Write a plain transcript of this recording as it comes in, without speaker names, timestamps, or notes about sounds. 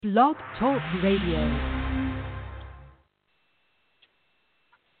Blog Talk Radio.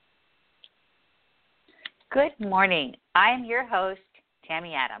 Good morning. I am your host,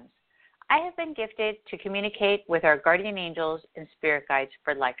 Tammy Adams. I have been gifted to communicate with our guardian angels and spirit guides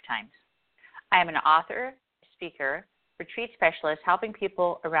for lifetimes. I am an author, speaker, retreat specialist helping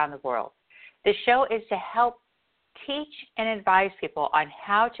people around the world. This show is to help teach and advise people on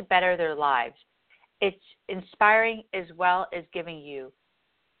how to better their lives. It's inspiring as well as giving you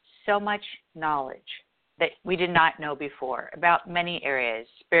so much knowledge that we did not know before about many areas: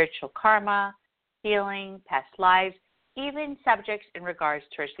 spiritual karma, healing, past lives, even subjects in regards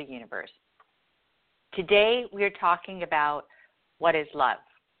towards the universe. Today we are talking about what is love.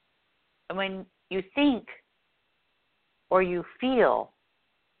 And when you think or you feel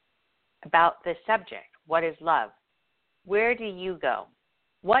about this subject, what is love, where do you go?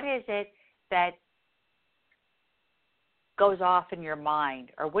 What is it that goes off in your mind,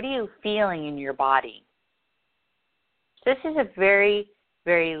 or what are you feeling in your body? This is a very,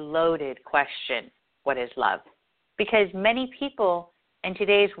 very loaded question, what is love? Because many people in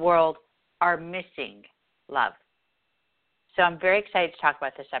today's world are missing love. So I'm very excited to talk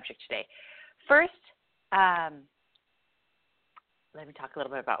about this subject today. First, let me talk a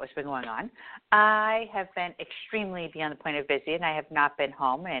little bit about what's been going on. I have been extremely beyond the point of busy, and I have not been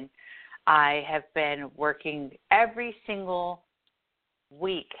home, and I have been working every single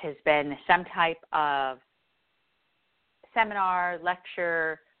week. Has been some type of seminar,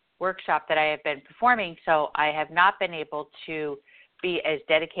 lecture, workshop that I have been performing, so I have not been able to be as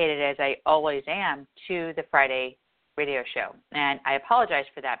dedicated as I always am to the Friday radio show. And I apologize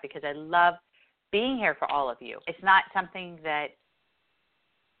for that because I love being here for all of you. It's not something that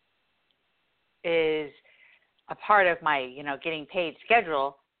is a part of my, getting paid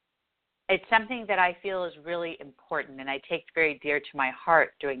schedule. It's something that I feel is really important, and I take very dear to my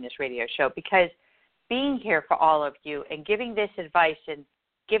heart doing this radio show, because being here for all of you and giving this advice and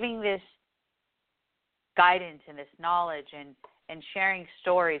giving this guidance and this knowledge and sharing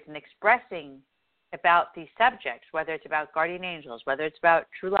stories and expressing about these subjects, whether it's about guardian angels, whether it's about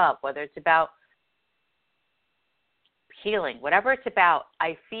true love, whether it's about healing, whatever it's about,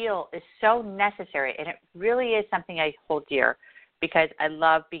 I feel is so necessary, and it really is something I hold dear, because I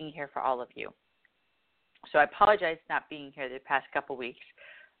love being here for all of you. So I apologize not being here the past couple weeks,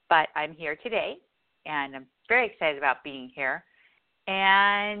 but I'm here today, and I'm very excited about being here.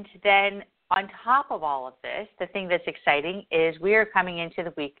 And then on top of all of this, the thing that's exciting is we are coming into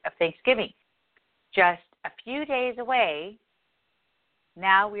the week of Thanksgiving. Just a few days away,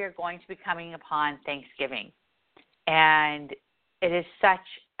 now we are going to be coming upon Thanksgiving. And it is such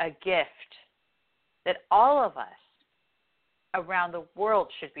a gift that all of us around the world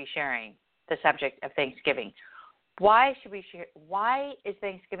should be sharing the subject of Thanksgiving. Why should we share? Why is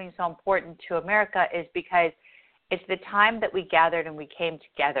Thanksgiving so important to America? Is because it's the time that we gathered and we came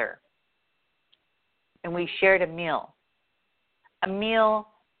together and we shared a meal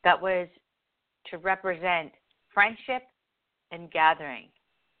that was to represent friendship and gathering.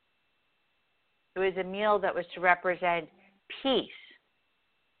 It was a meal that was to represent peace,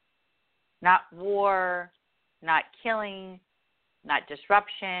 not war, not killing, not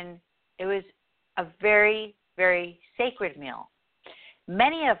disruption. It was a very, very sacred meal.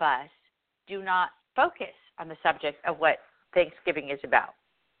 Many of us do not focus on the subject of what Thanksgiving is about.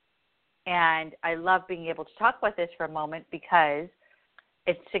 And I love being able to talk about this for a moment because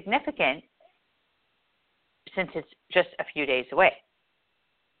it's significant since it's just a few days away.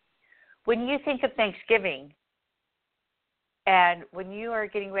 When you think of Thanksgiving and when you are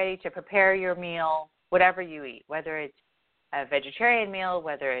getting ready to prepare your meal, whatever you eat, whether it's a vegetarian meal,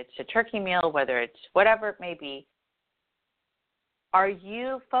 whether it's a turkey meal, whether it's whatever it may be, are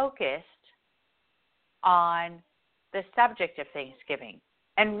you focused on the subject of Thanksgiving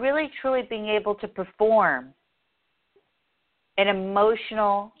and really truly being able to perform an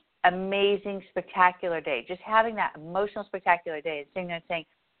emotional, amazing, spectacular day, just having that emotional, spectacular day and sitting there and saying,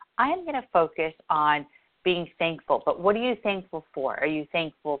 I'm going to focus on being thankful. But what are you thankful for? Are you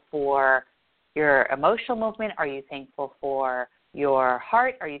thankful for your emotional movement? Are you thankful for your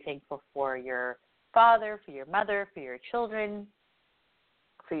heart? Are you thankful for your father, for your mother, for your children,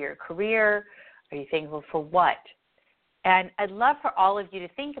 for your career? Are you thankful for what? And I'd love for all of you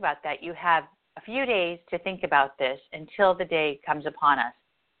to think about that. You have a few days to think about this until the day comes upon us.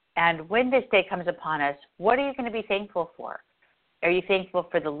 And when this day comes upon us, what are you going to be thankful for? Are you thankful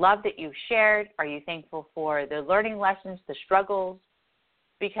for the love that you've shared? Are you thankful for the learning lessons, the struggles?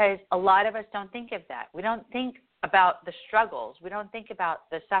 Because a lot of us don't think of that. We don't think about the struggles. We don't think about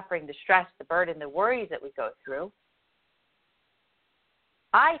the suffering, the stress, the burden, the worries that we go through.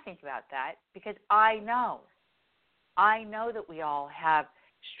 I think about that because I know that we all have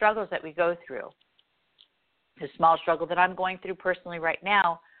struggles that we go through. The small struggle that I'm going through personally right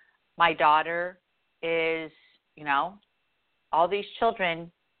now, my daughter is, all these children,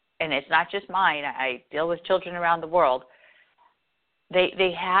 and it's not just mine. I deal with children around the world.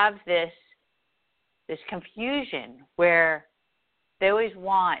 They have this confusion where they always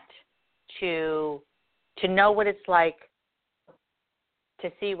want to know what it's like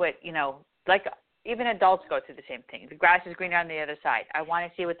to see what, like even adults go through the same thing. The grass is greener on the other side. I want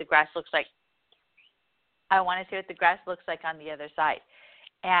to see what the grass looks like. I want to see what the grass looks like on the other side.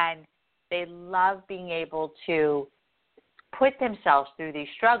 And they love being able to put themselves through these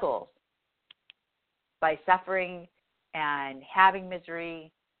struggles by suffering and having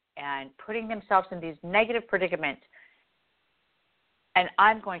misery and putting themselves in these negative predicaments. And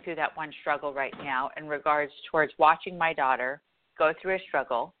I'm going through that one struggle right now in regards towards watching my daughter go through a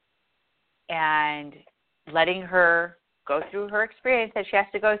struggle and letting her go through her experience that she has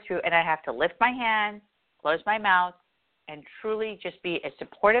to go through. And I have to lift my hand, close my mouth, and truly just be as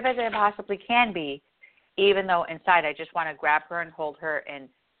supportive as I possibly can be, even though inside I just want to grab her and hold her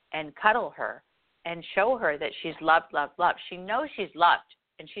and cuddle her and show her that she's loved, loved, loved. She knows she's loved,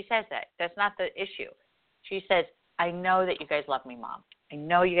 and she says that. That's not the issue. She says, I know that you guys love me, Mom. I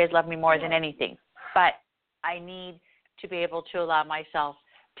know you guys love me more than anything, but I need to be able to allow myself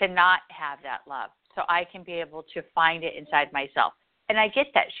to not have that love so I can be able to find it inside myself. And I get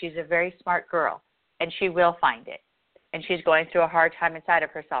that. She's a very smart girl, and she will find it. And she's going through a hard time inside of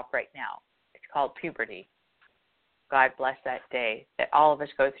herself right now. It's called puberty. God bless that day that all of us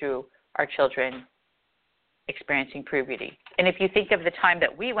go through, our children experiencing puberty. And if you think of the time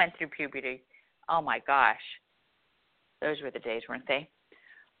that we went through puberty, oh my gosh, those were the days, weren't they?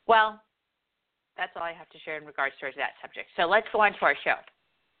 Well, that's all I have to share in regards to that subject. So let's go on to our show.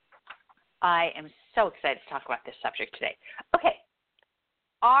 I am so excited to talk about this subject today. Okay,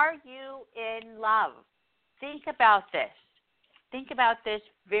 are you in love? Think about this. Think about this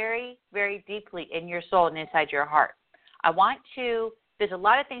very, very deeply in your soul and inside your heart. There's a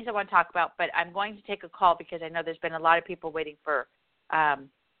lot of things I want to talk about, but I'm going to take a call because I know there's been a lot of people waiting for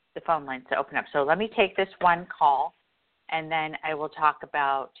the phone lines to open up. So let me take this one call, and then I will talk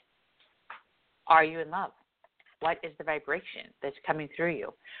about, are you in love? What is the vibration that's coming through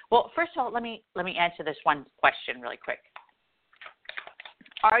you? Well, first of all, let me answer this one question really quick.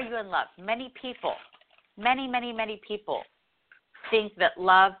 Are you in love? Many people, many people think that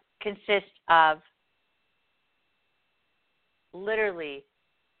love consists of literally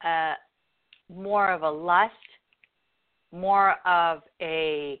more of a lust, more of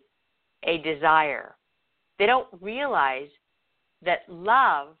a desire. They don't realize that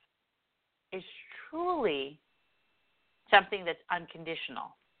love is truly something that's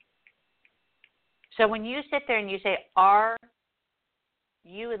unconditional. So when you sit there and you say, are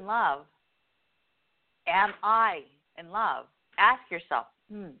you in love? Am I in love? Ask yourself,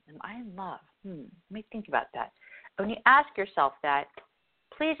 am I in love? Let me think about that. When you ask yourself that,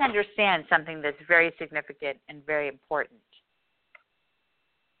 please understand something that's very significant and very important.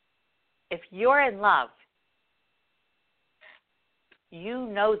 If you're in love, you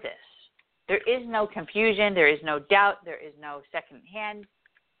know this. There is no confusion. There is no doubt. There is no second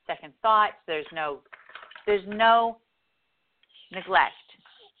thoughts. There's no neglect.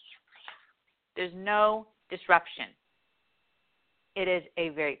 There's no disruption. It is a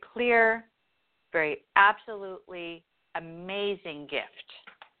very clear, very absolutely amazing gift.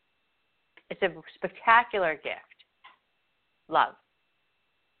 It's a spectacular gift, love.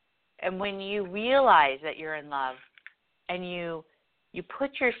 And when you realize that you're in love and you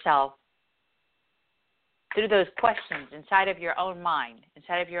put yourself through those questions inside of your own mind,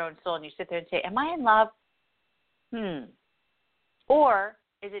 inside of your own soul, and you sit there and say, am I in love? Or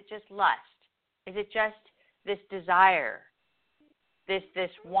is it just lust? Is it just this desire, this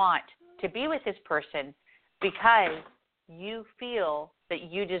want to be with this person because you feel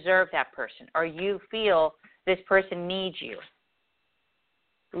that you deserve that person or you feel this person needs you?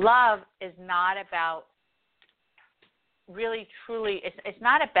 Love is not about really, truly, it's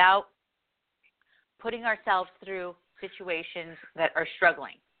not about putting ourselves through situations that are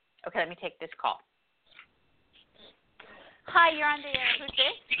struggling. Okay, let me take this call. Hi, you're on the air. Who's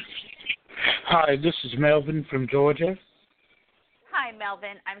this? Hi, this is Melvin from Georgia. Hi,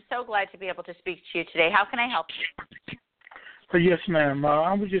 Melvin. I'm so glad to be able to speak to you today. How can I help you? Yes, ma'am.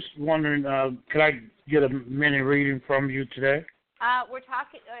 I was just wondering, could I get a mini reading from you today? I'm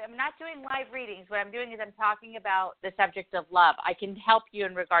not doing live readings. What I'm doing is I'm talking about the subject of love. I can help you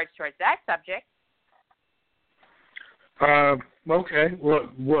in regards towards that subject. Okay.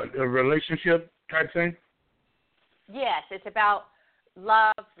 What a relationship type thing? Yes, it's about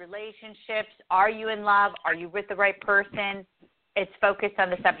love, relationships. Are you in love? Are you with the right person? It's focused on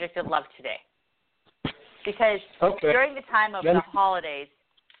the subject of love today. Because during the time of the holidays,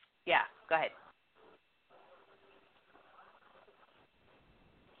 go ahead.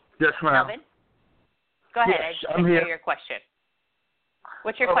 Yes, ma'am. Melvin? Go ahead. Yes, I didn't hear your question.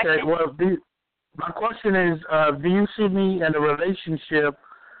 What's your question? Okay, well, my question is, do you see me in a relationship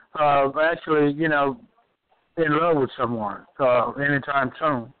actually, in love with someone anytime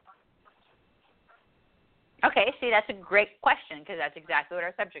soon? Okay, see, that's a great question because that's exactly what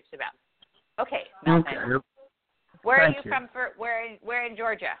our subject's about. Okay, Melvin. Okay. Where Thank are you you. from? Where in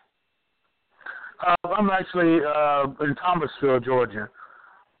Georgia? I'm actually in Thomasville, Georgia.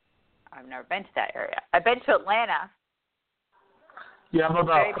 I've never been to that area. I've been to Atlanta. Yeah, I'm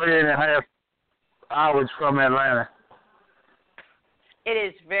about 3.5 hours from Atlanta. It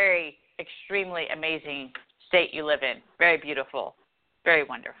is very, extremely amazing state you live in. Very beautiful. Very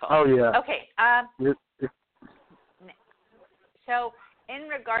wonderful. Oh, yeah. Okay. So in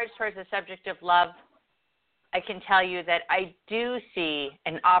regards towards the subject of love, I can tell you that I do see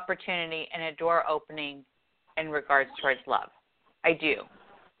an opportunity and a door opening in regards towards love. I do.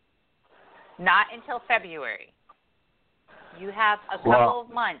 Not until February. You have a couple of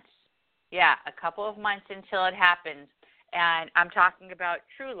months. Yeah, a couple of months until it happens. And I'm talking about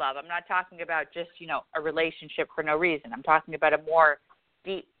true love. I'm not talking about just, a relationship for no reason. I'm talking about a more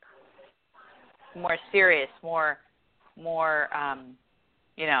deep, more serious, more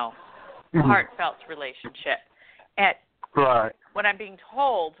heartfelt relationship. And what I'm being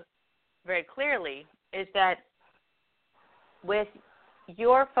told very clearly is that with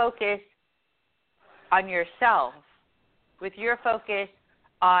your focus on yourself, with your focus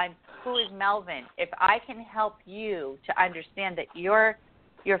on who is Melvin, if I can help you to understand that your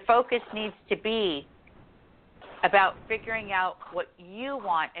focus needs to be about figuring out what you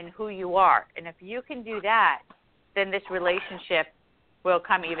want and who you are. And if you can do that, then this relationship will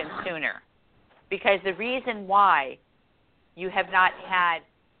come even sooner. Because the reason why you have not had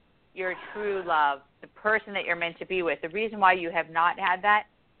your true love, the person that you're meant to be with, the reason why you have not had that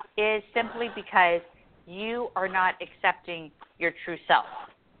is simply because you are not accepting your true self.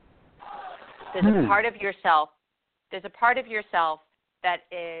 There's a part of yourself that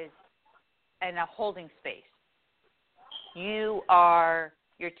is in a holding space. You're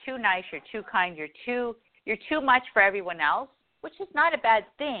too nice, you're too kind, you're too much for everyone else, which is not a bad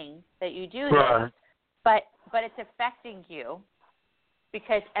thing that you do this, but it's affecting you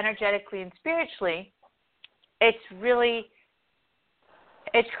because energetically and spiritually, it's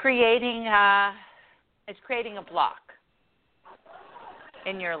creating a block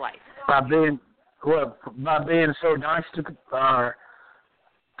in your life. By being so nice to kind.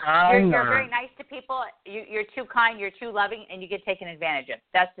 You're very nice to people. You're too kind. You're too loving, and you get taken advantage of.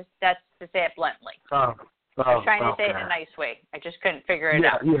 That's to say it bluntly. I was trying to say it in a nice way. I just couldn't figure it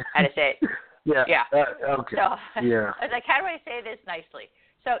out how to say it. Yeah. Okay. So, I was like, how do I say this nicely?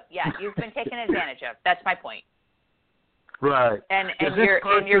 So you've been taken advantage of. That's my point. Right. And your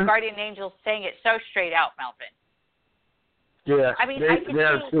guardian angel's saying it so straight out, Melvin. Yeah. I mean,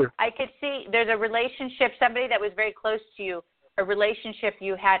 I could see there's a relationship, somebody that was very close to you, a relationship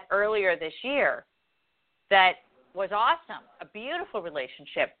you had earlier this year that was awesome, a beautiful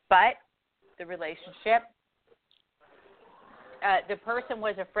relationship, but the relationship, the person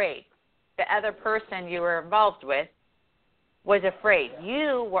was afraid. The other person you were involved with was afraid.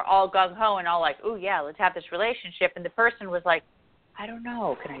 You were all gung-ho and all like, ooh, yeah, let's have this relationship. And the person was like, I don't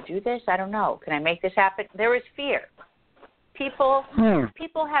know. Can I do this? I don't know. Can I make this happen? There was fear. People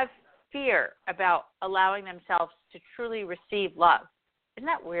have fear about allowing themselves to truly receive love. Isn't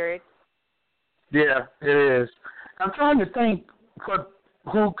that weird? Yeah, it is. I'm trying to think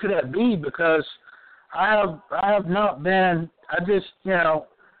who could that be because I have not been. I just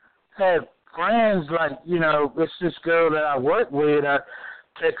had friends like it's this girl that I work with. I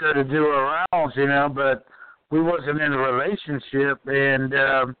take her to do her rounds, but we wasn't in a relationship and.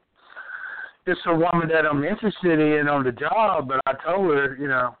 It's a woman that I'm interested in on the job, but I told her,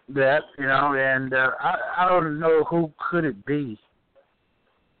 that, and I don't know who could it be.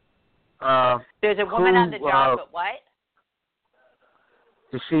 There's a woman on the job, but what?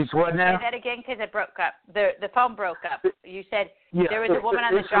 She's what now? Say that again because it broke up. The phone broke up. You said there was a woman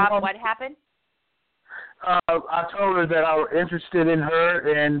on the job. What happened? I told her that I was interested in her,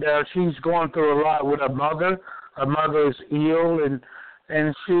 and she's going through a lot with her mother. Her mother is ill,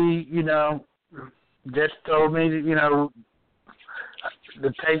 and she, just told me, to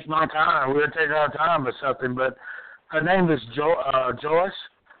take my time. We'll take our time or something. But Her name is Joyce,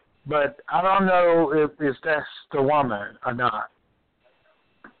 but I don't know if that's the woman or not.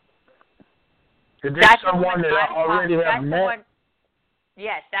 Is this someone that I already have met?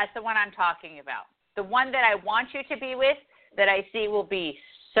 Yes, that's the one I'm talking about. The one that I want you to be with, that I see will be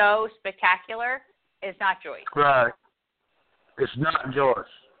so spectacular, is not Joyce. Right. It's not Joyce.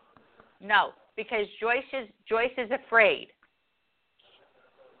 No, because Joyce is afraid.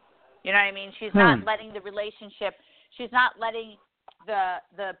 You know what I mean? She's not letting the relationship. She's not letting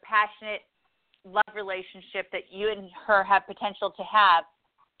the passionate love relationship that you and her have potential to have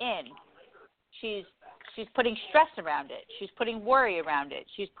in. She's putting stress around it. She's putting worry around it.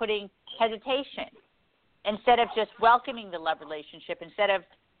 She's putting hesitation. Instead of just welcoming the love relationship, instead of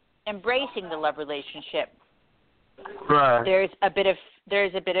embracing the love relationship, right. There's a bit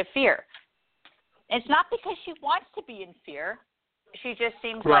of fear. It's not because she wants to be in fear. She just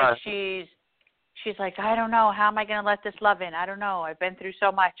seems like she's like, I don't know, how am I going to let this love in? I don't know. I've been through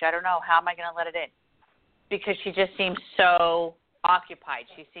so much. I don't know, how am I going to let it in? Because she just seems so occupied.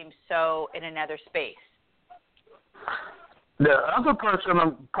 She seems so in another space. The other person,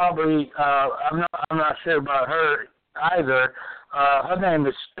 I'm probably, I'm not sure about her either. Her name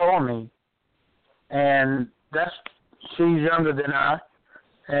is Stormy, and she's younger than I,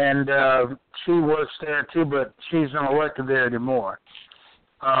 and she works there too, but she's not working there anymore.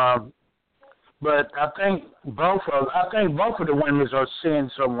 But I think both of the women are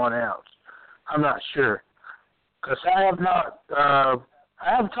seeing someone else. I'm not sure, because I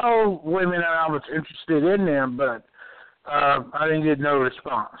have told women that I was interested in them, but I didn't get no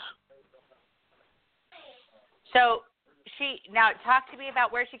response. So now talk to me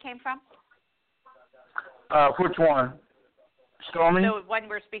about where she came from. Which one? Stormy? The one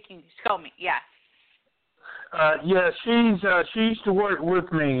we're speaking, Stormy, yeah. Yeah, she used to work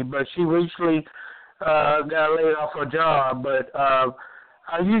with me, but she recently got laid off her job. But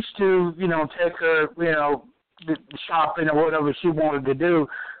I used to, take her, shopping or whatever she wanted to do,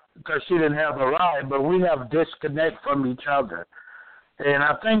 because she didn't have a ride. But we have a disconnect from each other, and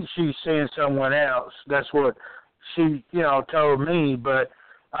I think she's seeing someone else. That's what she, told me, but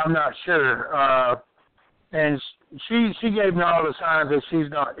I'm not sure. And she gave me all the signs that she's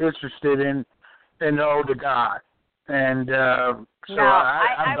not interested in the older guy, and so no,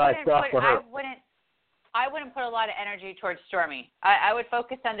 I backed off for her. I wouldn't put a lot of energy towards Stormy. I would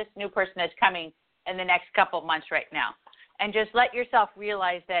focus on this new person that's coming in the next couple of months right now, and just let yourself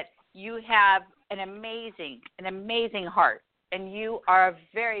realize that you have an amazing heart, and you are a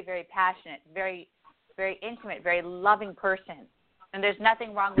very, very passionate, very, very intimate, very loving person, and there's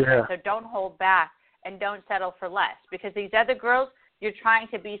nothing wrong with it. So don't hold back and don't settle for less, because these other girls, you're trying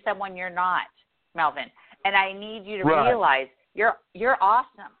to be someone you're not, Melvin. And I need you to realize you're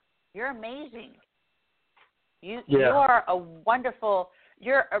awesome. You're amazing. You are a wonderful.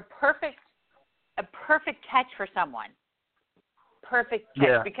 You're a perfect catch for someone. Perfect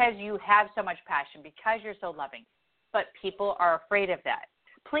catch because you have so much passion, because you're so loving. But people are afraid of that.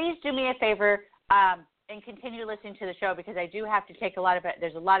 Please do me a favor and continue listening to the show, because I do have to take a lot of it.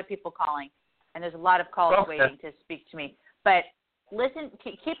 There's a lot of people calling, and there's a lot of calls waiting to speak to me. But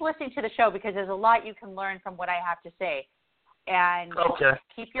keep listening to the show, because there's a lot you can learn from what I have to say. And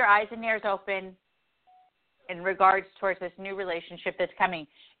keep your eyes and ears open in regards towards this new relationship that's coming.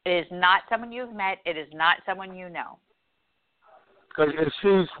 It is not someone you've met. It is not someone you know.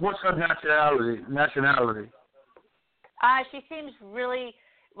 What's her nationality? She seems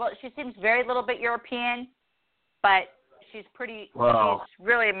she seems very little bit European, but she's she's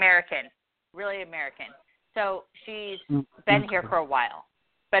really American. Really American. So she's been here for a while,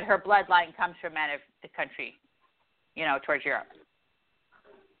 but her bloodline comes from out of the country, towards Europe.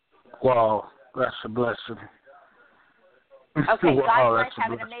 Wow, that's a blessing. Okay, God bless.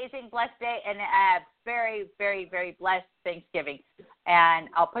 Have an amazing, blessed day, and a very, very, very blessed Thanksgiving. And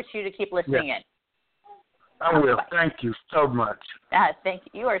I'll put you to keep listening in. I will. Bye. Thank you so much. Thank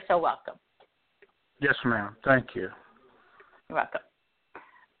you. You are so welcome. Yes, ma'am. Thank you. You're welcome.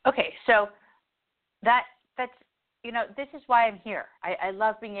 Okay, so that's this is why I'm here. I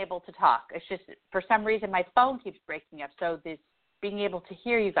love being able to talk. It's just for some reason my phone keeps breaking up, so this being able to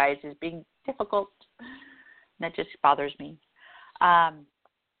hear you guys is being difficult. That just bothers me.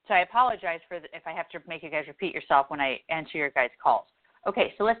 So I apologize if I have to make you guys repeat yourself when I answer your guys' calls.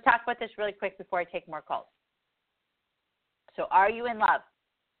 Okay, so let's talk about this really quick before I take more calls. So are you in love?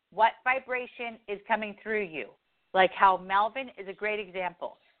 What vibration is coming through you? Like how Melvin is a great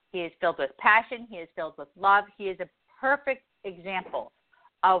example. He is filled with passion. He is filled with love. He is a perfect example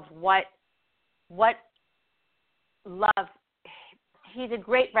of what love. He's a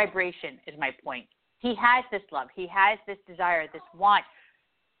great vibration, is my point. He has this love. He has this desire, this want.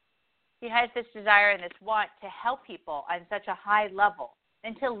 He has this desire and this want to help people on such a high level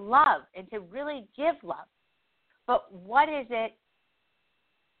and to love and to really give love. But what is it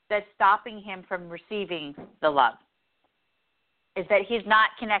that's stopping him from receiving the love? Is that he's not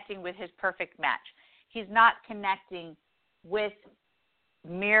connecting with his perfect match. He's not connecting with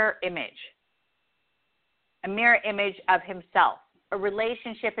mirror image, a mirror image of himself, a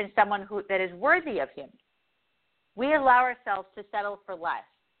relationship in someone that is worthy of him. We allow ourselves to settle for less,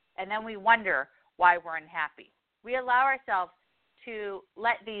 and then we wonder why we're unhappy. We allow ourselves to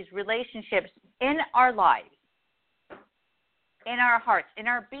let these relationships in our lives, in our hearts, in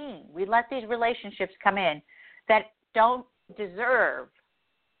our being, we let these relationships come in that don't deserve,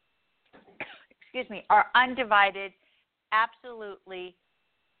 our undivided, absolutely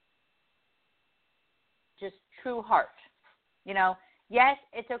just true heart. Yes,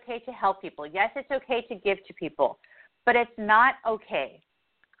 it's okay to help people. Yes, it's okay to give to people, but it's not okay.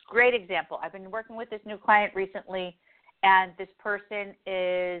 Great example. I've been working with this new client recently, and this person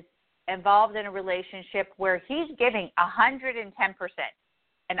is involved in a relationship where he's giving 110%.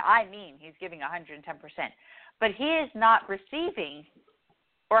 And I mean he's giving 110%. But he is not receiving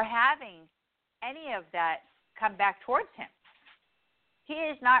or having any of that come back towards him. He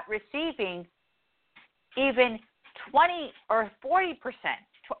is not receiving even 20 or 40%,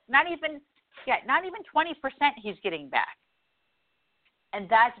 not even 20% he's getting back. And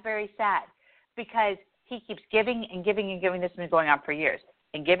that's very sad because he keeps giving and giving and giving. This has been going on for years.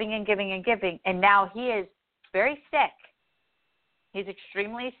 And giving and giving and giving. And now he is very sick. He's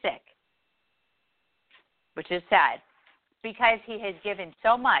extremely sick, which is sad because he has given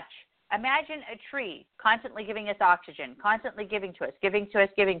so much. Imagine a tree constantly giving us oxygen, constantly giving to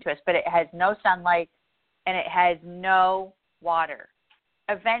us, but it has no sunlight and it has no water.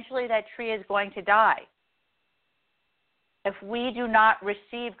 Eventually that tree is going to die. If we do not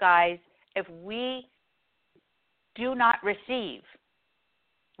receive, guys, if we do not receive,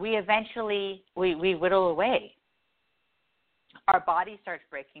 we eventually, we whittle away. Our body starts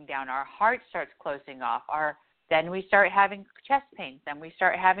breaking down. Our heart starts closing off. Then we start having chest pains. Then we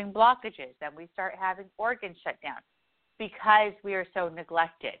start having blockages. Then we start having organs shut down because we are so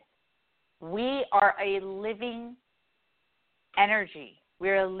neglected. We are a living energy. We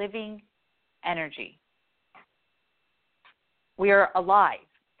are a living energy. We are alive.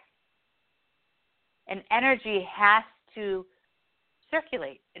 And energy has to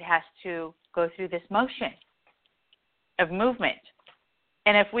circulate. It has to go through this motion of movement.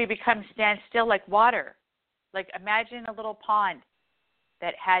 And if we stand still like water, like imagine a little pond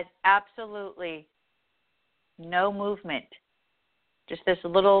that has absolutely no movement, just this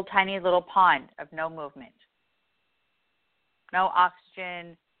little tiny little pond of no movement, no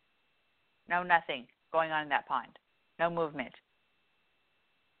oxygen, no nothing going on in that pond, no movement.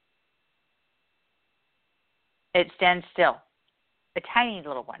 It stands still. A tiny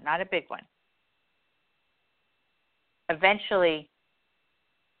little one, not a big one. Eventually,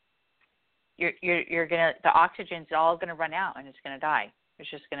 the oxygen's all gonna run out and it's gonna die. It's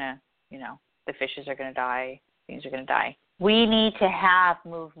just gonna, the fishes are gonna die, things are gonna die. We need to have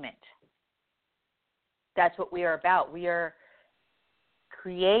movement. That's what we are about. We are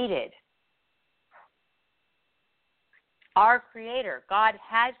created. Our Creator, God,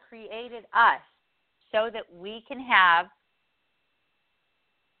 has created us so that we can have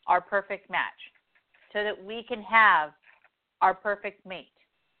our perfect match, so that we can have our perfect mate,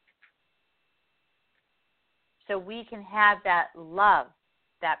 so we can have that love,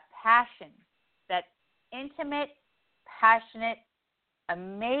 that passion, that intimate, passionate,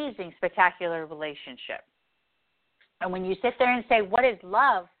 amazing, spectacular relationship. And when you sit there and say, what is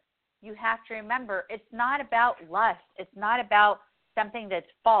love? You have to remember it's not about lust. It's not about something that's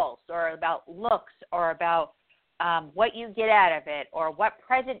false or about looks or about what you get out of it or what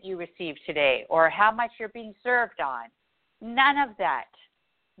present you received today or how much you're being served on. None of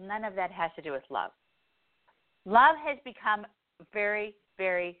that has to do with love. Love has become very,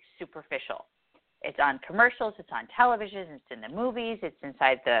 very superficial. It's on commercials, it's on television, it's in the movies, it's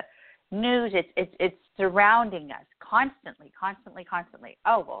inside the news, it's surrounding us constantly.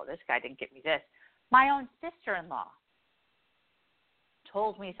 Oh, well, this guy didn't get me this. My own sister-in-law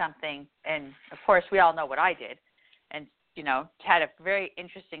told me something, and of course we all know what I did, and had a very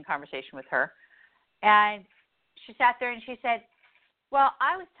interesting conversation with her. And she sat there and she said, well,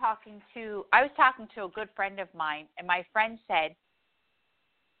 I was talking to a good friend of mine, and my friend said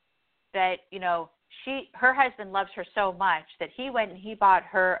that, her husband loves her so much that he went and he bought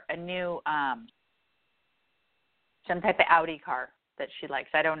her a new some type of Audi car. that she likes.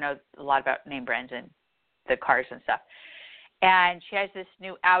 I don't know a lot about name brands and the cars and stuff. And she has this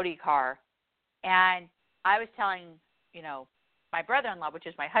new Audi car. And I was telling, my brother-in-law, which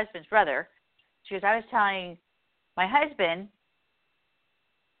is my husband's brother, I was telling my husband,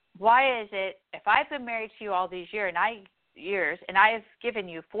 why is it, if I've been married to you all these years and I have given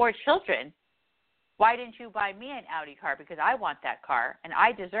you 4 children, why didn't you buy me an Audi car? Because I want that car and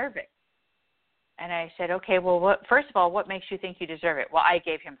I deserve it. And I said, okay, well, first of all, what makes you think you deserve it? Well, I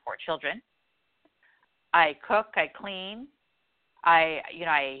gave him 4 children. I cook, I clean, I'm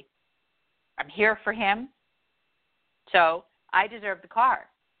here for him. So I deserve the car.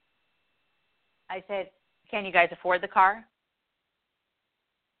 I said, can you guys afford the car?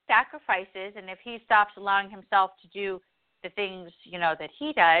 Sacrifices, and if he stops allowing himself to do the things, that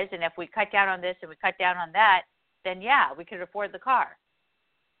he does, and if we cut down on this and we cut down on that, then yeah, we could afford the car.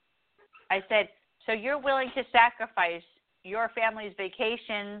 I said, so you're willing to sacrifice your family's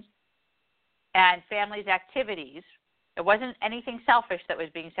vacations and family's activities. It wasn't anything selfish that was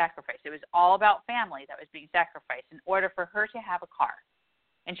being sacrificed. It was all about family that was being sacrificed in order for her to have a car.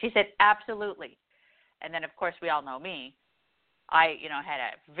 And she said, absolutely. And then, of course, we all know me. I, had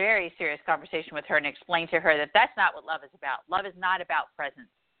a very serious conversation with her and explained to her that that's not what love is about. Love is not about presents.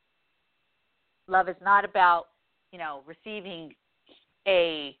 Love is not about, receiving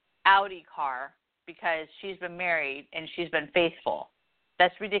a Audi car because she's been married and she's been faithful.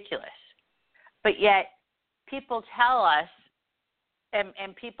 That's ridiculous. But yet people tell us,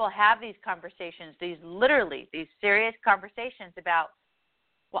 and people have these conversations, these serious conversations about,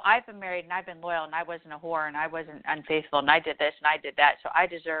 well, I've been married and I've been loyal and I wasn't a whore and I wasn't unfaithful and I did this and I did that, so I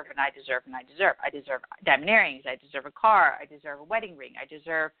deserve and I deserve and I deserve. I deserve diamond earrings. I deserve a car. I deserve a wedding ring. I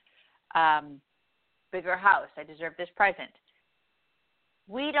deserve bigger house. I deserve this present.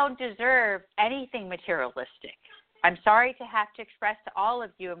 We don't deserve anything materialistic. I'm sorry to have to express to all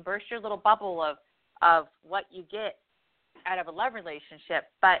of you and burst your little bubble of what you get out of a love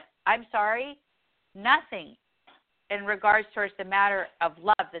relationship, but I'm sorry, nothing in regards towards the matter of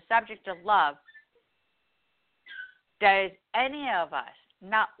love, the subject of love, does any of us,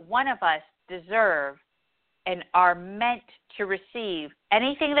 not one of us, deserve and are meant to receive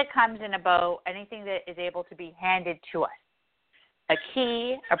anything that comes in a bow, anything that is able to be handed to us. A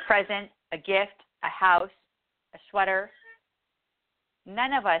key, a present, a gift, a house, a sweater.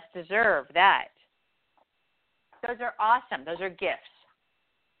 None of us deserve that. Those are awesome. Those are gifts.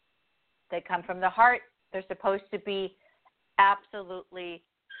 They come from the heart. They're supposed to be absolutely,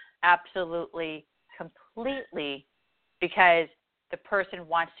 completely because the person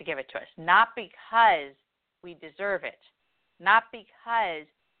wants to give it to us, not because we deserve it, not because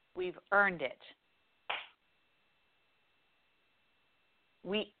we've earned it.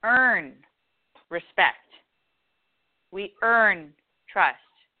 We earn respect. We earn trust.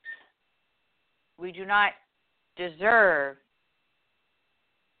 We do not deserve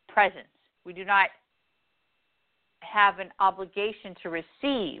presents. We do not have an obligation to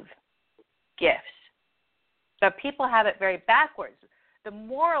receive gifts. But people have it very backwards. The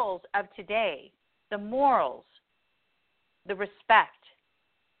morals of today, the respect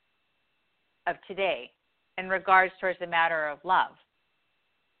of today in regards towards the matter of love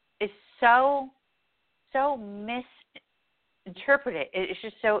is so misinterpreted. It's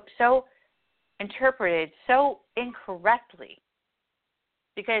just so interpreted so incorrectly,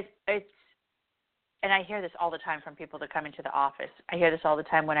 because it's, and I hear this all the time from people that come into the office. I hear this all the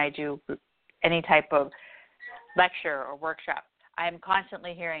time when I do any type of lecture or workshop. I am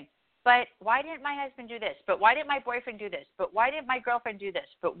constantly hearing, but why didn't my husband do this? But why didn't my boyfriend do this? But why didn't my girlfriend do this?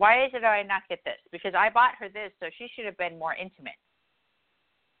 But why is it I not get this? Because I bought her this, so she should have been more intimate.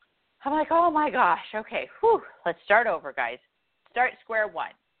 I'm like, oh my gosh, okay, let's start over, guys. Start square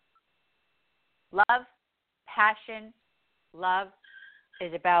one. Love, passion, love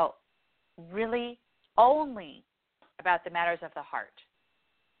is about really only about the matters of the heart.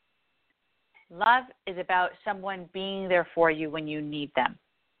 Love is about someone being there for you when you need them.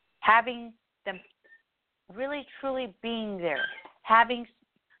 Having them really, truly being there. Having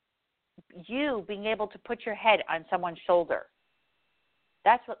you being able to put your head on someone's shoulder.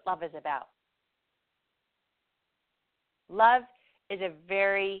 That's what love is about. Love is a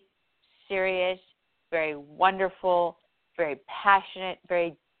very serious, very wonderful, very passionate,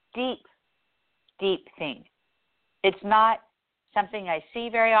 very deep thing. It's not something I see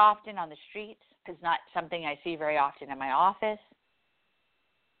very often on the streets. It's not something I see very often in my office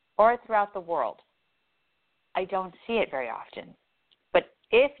or throughout the world. I don't see it very often. But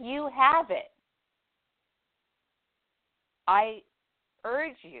if you have it, I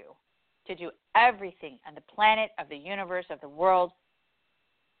urge you to do everything on the planet, of the universe, of the world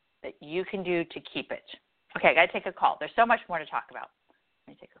that you can do to keep it? Okay, I got to take a call. There's so much more to talk about.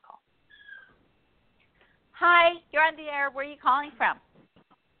 Let me take a call. Hi, you're on the air. Where are you calling from?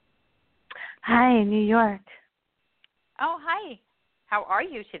 Hi, New York. Oh, hi. How are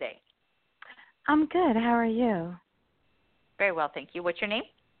you today? I'm good. How are you? Very well, thank you. What's your name?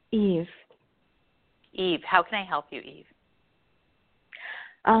 Eve. Eve. How can I help you, Eve?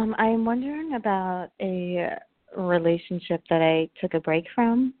 I'm wondering about a relationship that I took a break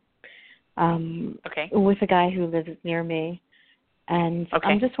from with a guy who lives near me. And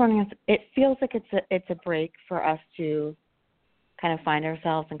I'm just wondering if it feels like it's a break for us to kind of find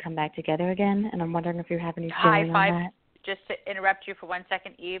ourselves and come back together again. And I'm wondering if you have any feeling on that. Just to interrupt you for 1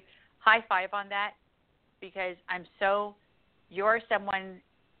 second, Eve, high five on that, because you're someone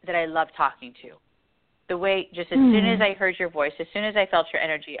that I love talking to. The way, just as soon as I heard your voice, as soon as I felt your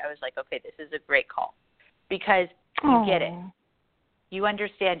energy, I was like, okay, this is a great call, because you get it. You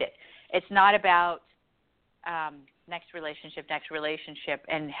understand it. It's not about next relationship,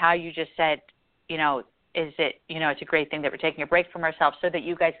 and how you just said, it's a great thing that we're taking a break from ourselves so that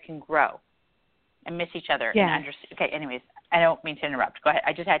you guys can grow and miss each other. Yeah. And understand. Okay, anyways, I don't mean to interrupt. Go ahead.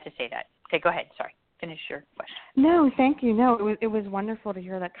 I just had to say that. Okay, go ahead. Sorry. Finish your question. No, thank you. No, it was wonderful to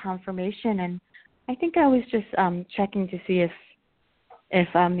hear that confirmation. And I think I was just checking to see if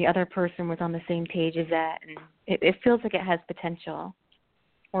the other person was on the same page as that. And it feels like it has potential.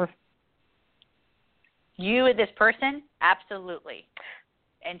 Or you and this person? Absolutely.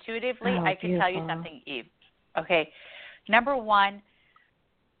 Intuitively, I can tell you something, Eve. Okay. Number one,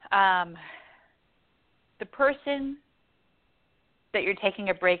 the person that you're taking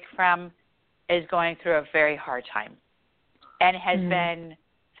a break from is going through a very hard time and has been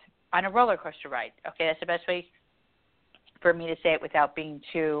on a roller coaster ride. Okay, that's the best way for me to say it without being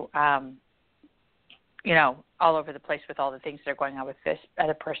too, all over the place with all the things that are going on with this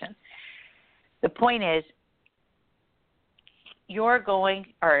other person. The point is, your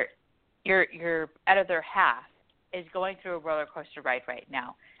other half is going through a roller coaster ride right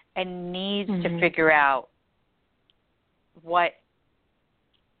now and needs to figure out what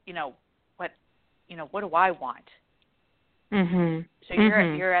do I want? So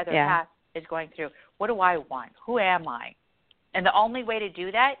your other half is going through, what do I want? Who am I? And the only way to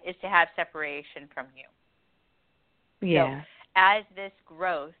do that is to have separation from you. Yeah. So as this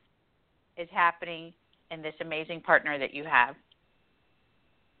growth is happening in this amazing partner that you have,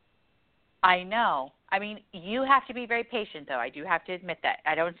 you have to be very patient, though. I do have to admit that.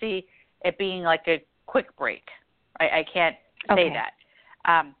 I don't see it being like a quick break. I can't say that.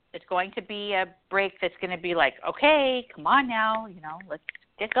 It's going to be a break that's going to be like, okay, come on now, let's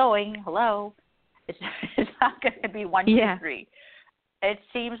get going. Hello. It's not going to be 1, 2, 3. It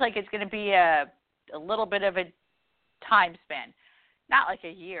seems like it's going to be a little bit of a time span, not like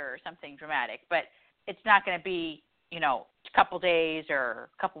a year or something dramatic, but it's not going to be, a couple days or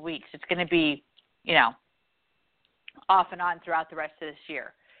a couple weeks. It's going to be, off and on throughout the rest of this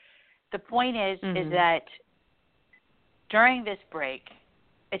year. The point is that during this break,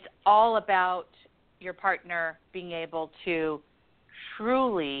 it's all about your partner being able to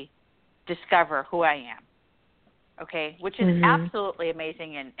truly discover who I am, okay, which is absolutely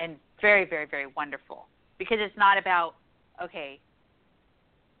amazing and very, very, very wonderful, because it's not about, okay,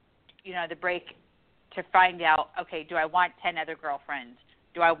 the break to find out, okay, do I want 10 other girlfriends?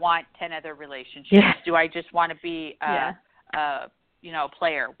 Do I want 10 other relationships? Yeah. Do I just want to be a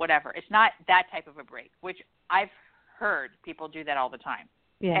player, whatever? It's not that type of a break, which I've heard people do that all the time.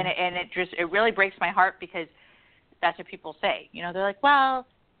 Yeah. And it really breaks my heart, because that's what people say. They're like, well,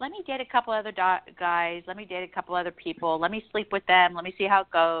 let me date a couple other guys. Let me date a couple other people. Let me sleep with them. Let me see how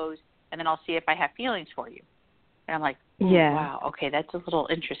it goes. And then I'll see if I have feelings for you. And I'm like, wow, okay, that's a little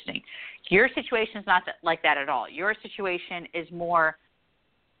interesting. Your situation is not like that at all. Your situation is more,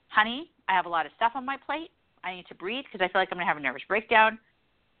 honey, I have a lot of stuff on my plate. I need to breathe because I feel like I'm going to have a nervous breakdown,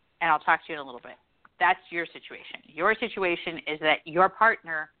 and I'll talk to you in a little bit. That's your situation. Your situation is that your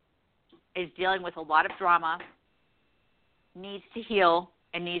partner is dealing with a lot of drama, needs to heal,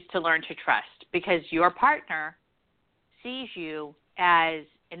 and needs to learn to trust, because your partner sees you as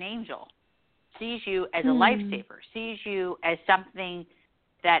an angel, sees you as a lifesaver, sees you as something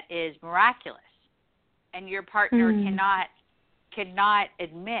that is miraculous. And your partner cannot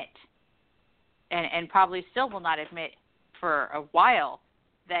admit, and probably still will not admit for a while,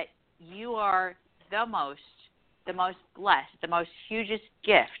 that you are the most blessed, the most hugest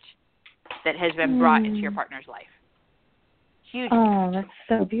gift that has been brought into your partner's life. Huge gift. That's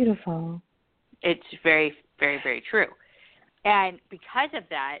so beautiful. It's very, very, very true. And because of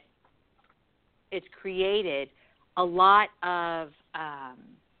that, it's created a lot of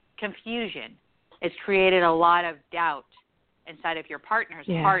confusion. It's created a lot of doubt inside of your partner's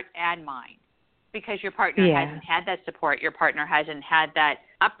heart and mind, because your partner hasn't had that support. Your partner hasn't had that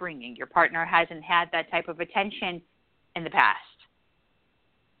upbringing. Your partner hasn't had that type of attention in the past.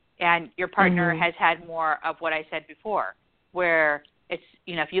 And your partner has had more of what I said before, where it's,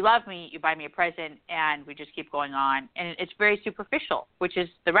 if you love me, you buy me a present, and we just keep going on. And it's very superficial, which is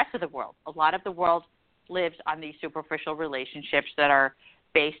the rest of the world. A lot of the world lives on these superficial relationships that are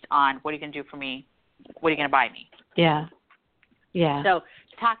based on, what are you going to do for me? What are you going to buy me? Yeah. Yeah. So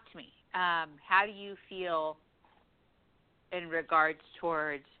talk to me. How do you feel in regards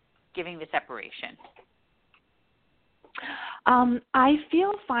towards giving the separation? I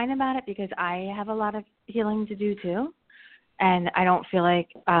feel fine about it because I have a lot of healing to do too. And I don't feel like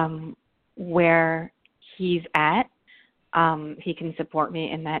where he's at, he can support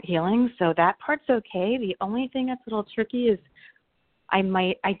me in that healing. So that part's okay. The only thing that's a little tricky is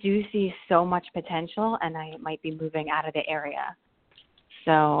I do see so much potential, and I might be moving out of the area.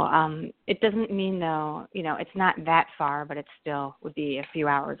 So it doesn't mean, though, it's not that far, but it still would be a few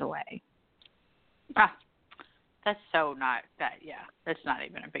hours away. That's so not that. Yeah, that's not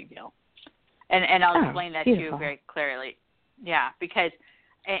even a big deal. And I'll explain that to you very clearly. Yeah, because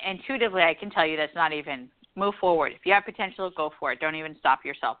intuitively I can tell you that's not even, move forward. If you have potential, go for it. Don't even stop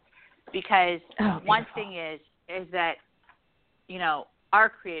yourself. Because one thing is that, our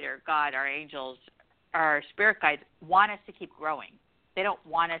Creator, God, our angels, our spirit guides want us to keep growing. They don't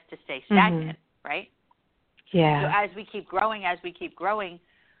want us to stay stagnant, right? Yeah. So as we keep growing,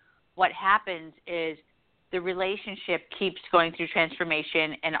 what happens is the relationship keeps going through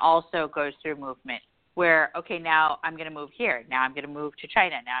transformation and also goes through movement. Where, okay, now I'm going to move here. Now I'm going to move to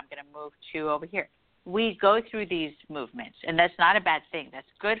China. Now I'm going to move to over here. We go through these movements, and that's not a bad thing.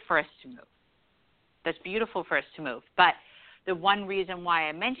 That's good for us to move. That's beautiful for us to move. But the one reason why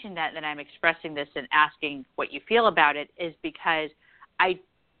I mentioned that I'm expressing this and asking what you feel about it is because I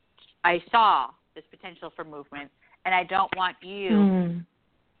saw this potential for movement, and I don't want you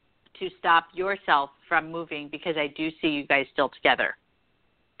to stop yourself from moving, because I do see you guys still together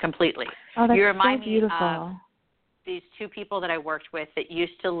completely. Oh, that's you remind so beautiful. me of these two people that I worked with that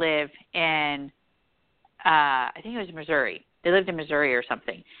used to live in, I think it was Missouri. They lived in Missouri or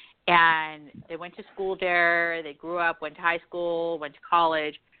something. And they went to school there. They grew up, went to high school, went to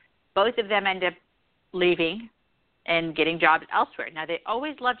college. Both of them ended up leaving and getting jobs elsewhere. Now, they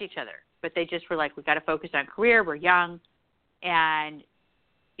always loved each other, but they just were like, we've got to focus on career. We're young. And,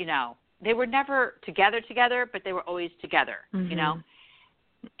 they were never together, but they were always together, And,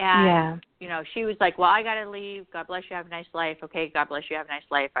 she was like, well, I got to leave. God bless you. Have a nice life. Okay, God bless you. Have a nice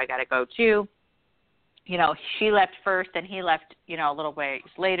life. I got to go too. She left first and he left, a little ways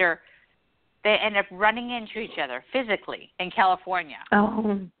later. They ended up running into each other physically in California.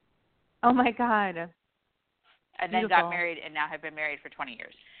 Oh my God. And then got married and now have been married for 20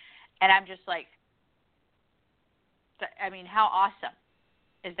 years. And I'm just like, how awesome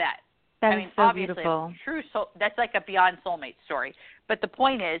is that? That is so obviously, beautiful. True soul, that's like a beyond soulmate story. But the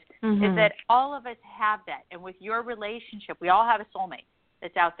point is that all of us have that. And with your relationship, we all have a soulmate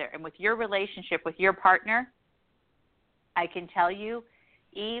that's out there. And with your relationship with your partner, I can tell you,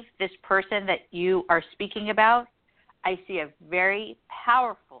 Eve, this person that you are speaking about, I see a very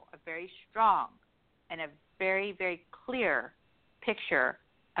powerful, a very strong, and a very, very clear picture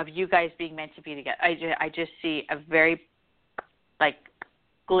of you guys being meant to be together. I just see a very,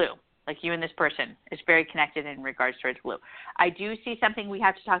 glue. Like you and this person is very connected in regards towards glue. I do see something we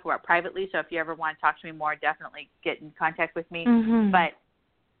have to talk about privately, so if you ever want to talk to me more, definitely get in contact with me. But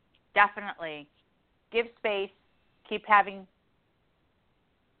definitely give space, keep pushing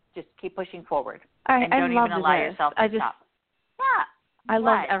forward. And don't even allow yourself to stop. Yeah. I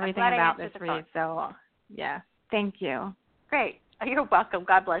love everything about this read, so yeah. Thank you. Great. You're welcome.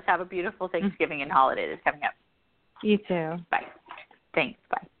 God bless. Have a beautiful Thanksgiving and holiday that's coming up. You too. Bye. Thanks.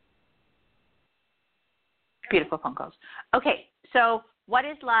 Bye. Beautiful phone calls. Okay, so what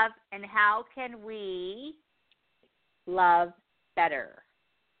is love and how can we love better?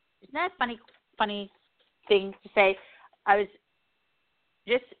 Isn't that a funny thing to say? I was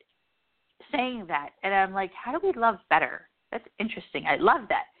just saying that, and I'm like, how do we love better? That's interesting. I love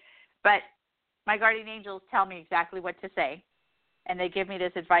that. But my guardian angels tell me exactly what to say, and they give me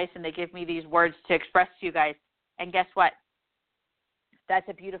this advice, and they give me these words to express to you guys. And guess what? That's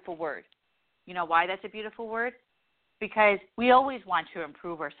a beautiful word. You know why that's a beautiful word? Because we always want to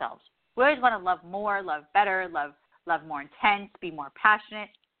improve ourselves. We always want to love more, love better, love more intense, be more passionate.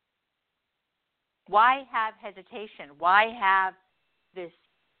 Why have hesitation? Why have this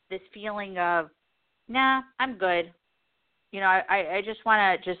feeling of, nah, I'm good. I just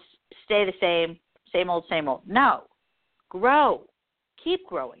want to just stay the same old, same old. No. Grow. Keep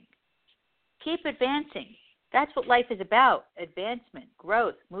growing. Keep advancing. That's what life is about, advancement,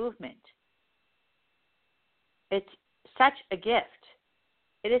 growth, movement. It's such a gift.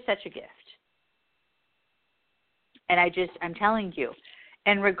 It is such a gift. And I'm telling you,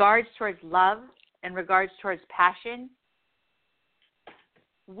 in regards towards love, in regards towards passion,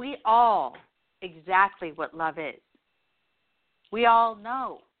 we all exactly what love is. We all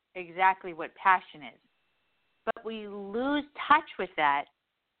know exactly what passion is. But we lose touch with that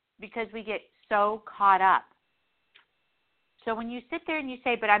because we get so caught up. So when you sit there and you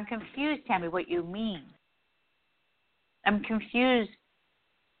say, but I'm confused, Tammy, what you mean? I'm confused.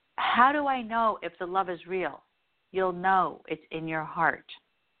 How do I know if the love is real? You'll know it's in your heart.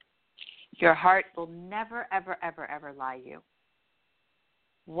 Your heart will never, ever, ever, ever lie you.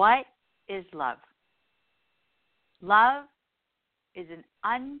 What is love? Love is an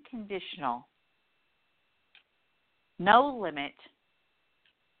unconditional, no limit,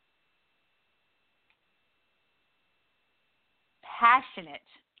 passionate,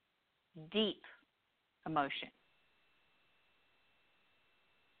 deep emotion.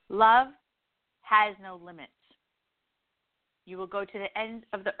 Love has no limits. You will go to the end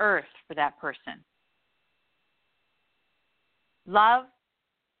of the earth for that person. Love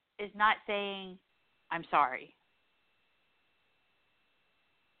is not saying, I'm sorry.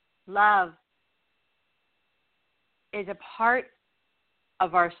 Love is a part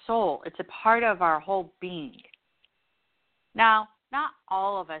of our soul. It's a part of our whole being. Now, not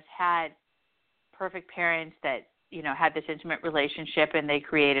all of us had perfect parents that, had this intimate relationship and they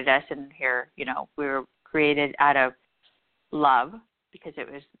created us, and here, we were created out of love because it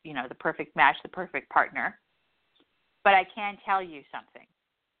was, the perfect match, the perfect partner. But I can tell you something.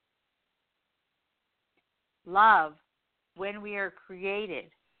 Love, when we are created,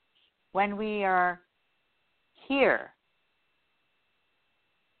 when we are here,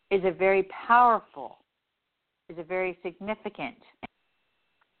 is a very powerful, is a very significant,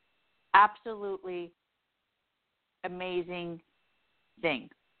 absolutely amazing thing.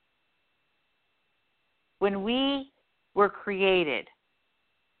 When we were created,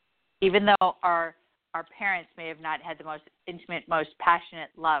 even though our parents may have not had the most intimate, most passionate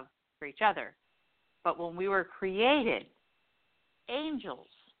love for each other, but when we were created, angels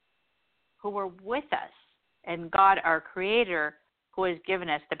who were with us, and God, our Creator, who has given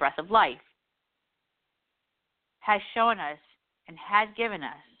us the breath of life, has shown us and has given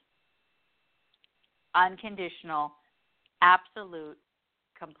us unconditional, absolute,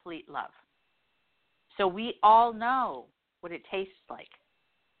 complete love. So we all know what it tastes like.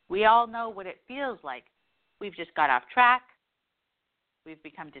 We all know what it feels like. We've just got off track. We've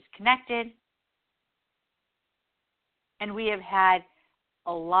become disconnected. And we have had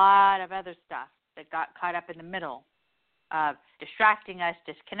a lot of other stuff that got caught up in the middle of distracting us,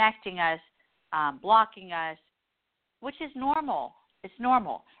 disconnecting us, blocking us, which is normal. It's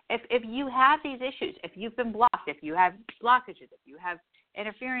normal. If you have these issues, if you've been blocked, if you have blockages, if you have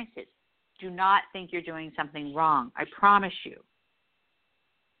interferences, do not think you're doing something wrong. I promise you.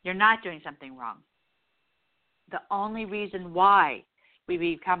 You're not doing something wrong. The only reason why we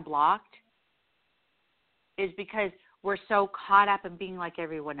become blocked is because we're so caught up in being like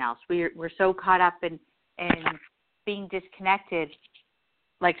everyone else. We're so caught up in being disconnected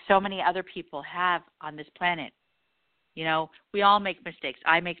like so many other people have on this planet. We all make mistakes.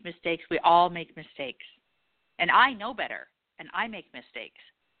 I make mistakes. We all make mistakes. And I know better, and I make mistakes.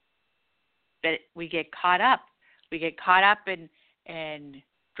 But we get caught up. We get caught up in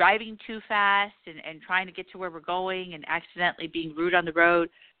driving too fast and trying to get to where we're going and accidentally being rude on the road.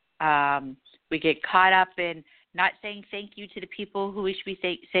 We get caught up in not saying thank you to the people who we should be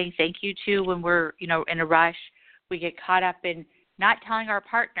saying thank you to when we're, in a rush. We get caught up in not telling our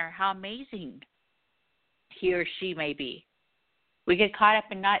partner how amazing he or she may be. We get caught up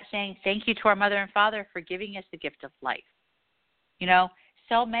in not saying thank you to our mother and father for giving us the gift of life.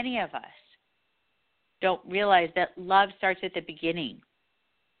 So many of us don't realize that love starts at the beginning,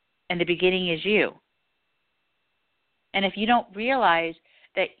 and the beginning is you. And if you don't realize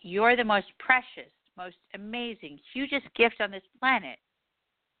that you're the most precious, most amazing, hugest gift on this planet,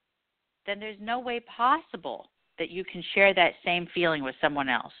 then there's no way possible that you can share that same feeling with someone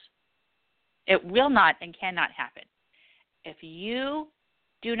else. It will not and cannot happen. If you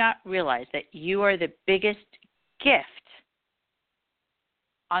do not realize that you are the biggest gift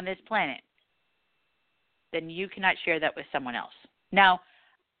on this planet, then you cannot share that with someone else. Now,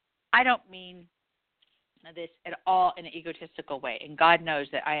 I don't mean this at all in an egotistical way, and God knows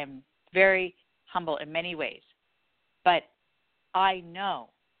that I am very humble in many ways. But I know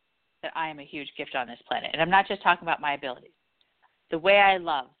that I am a huge gift on this planet. And I'm not just talking about my abilities. The way I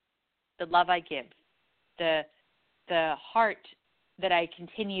love, the love I give, the heart that I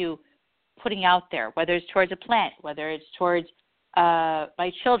continue putting out there, whether it's towards a plant, whether it's towards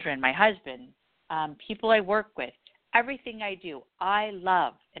my children, my husband, people I work with, everything I do, I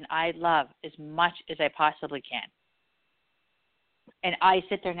love, and I love as much as I possibly can. And I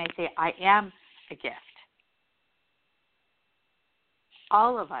sit there and I say, I am a gift.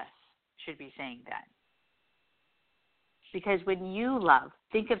 All of us should be saying that. Because when you love,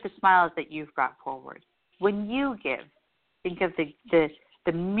 think of the smiles that you've brought forward. When you give, think of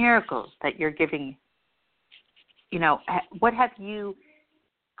the miracles that you're giving. You know, what have you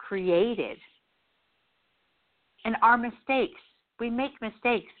created? And our mistakes. We make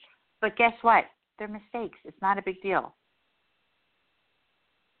mistakes. But guess what? They're mistakes. It's not a big deal.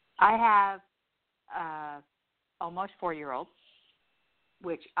 I have almost 4-year-old,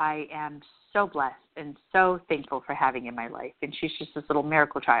 which I am so blessed and so thankful for having in my life. And she's just this little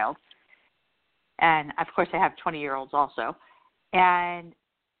miracle child. And, of course, I have 20-year-olds also. And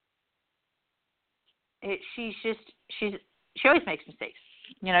she always makes mistakes.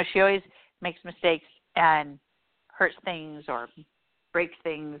 You know, she always makes mistakes and hurts things or breaks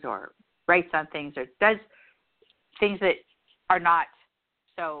things or writes on things or does things that are not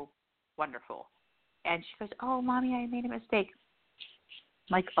so wonderful. And she goes, oh, Mommy, I made a mistake.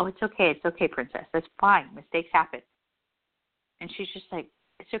 I'm like, oh, it's okay. It's okay, Princess. That's fine. Mistakes happen. And she's just like,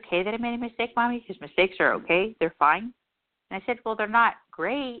 it's okay that I made a mistake, Mommy, because mistakes are okay. They're fine. And I said, well, they're not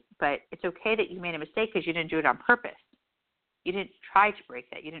great, but it's okay that you made a mistake because you didn't do it on purpose. You didn't try to break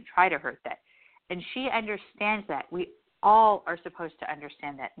that. You didn't try to hurt that. And she understands that. We all are supposed to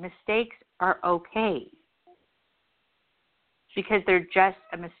understand that. Mistakes are okay because they're just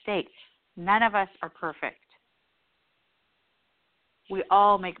a mistake. None of us are perfect. We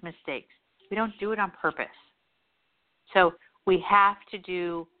all make mistakes. We don't do it on purpose. So we have to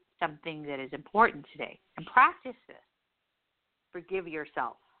do something that is important today and practice this. Forgive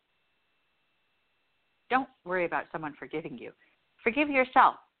yourself. Don't worry about someone forgiving you. Forgive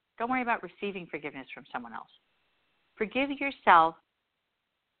yourself. Don't worry about receiving forgiveness from someone else. Forgive yourself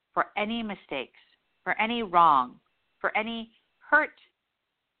for any mistakes, for any wrong, for any hurt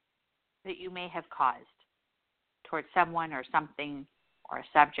that you may have caused towards someone or something or a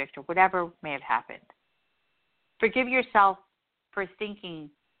subject or whatever may have happened. Forgive yourself for thinking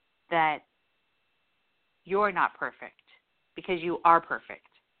that you're not perfect because you are perfect.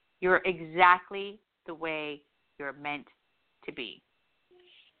 You're exactly the way you're meant to be.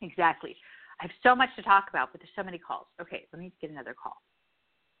 Exactly. I have so much to talk about, but there's so many calls. Okay, let me get another call.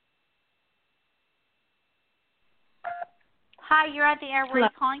 Hi, you're on the air. Where are you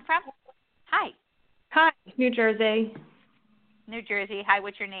calling from? Hi. Hi, New Jersey. New Jersey. Hi,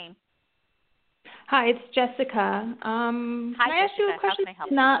 what's your name? Hi, it's Jessica. Hi, can I ask Jessica. you a question? How can I help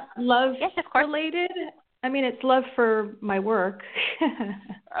It's not love yes, of course. related. I mean, it's love for my work.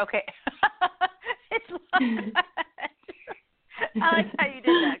 Okay. It's love. I like how you did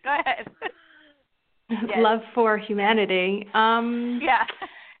that. Go ahead. Yes. Love for humanity. Yeah.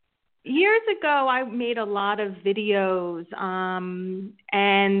 Years ago, I made a lot of videos,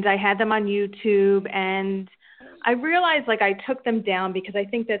 and I had them on YouTube, and I realized, like, I took them down because I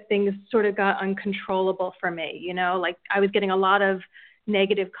think that things sort of got uncontrollable for me, you know? Like, I was getting a lot of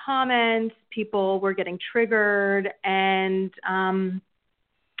negative comments, people were getting triggered, and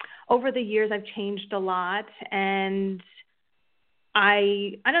over the years, I've changed a lot, and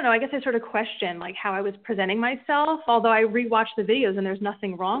I don't know, I guess I sort of questioned, like, how I was presenting myself, although I rewatched the videos and there's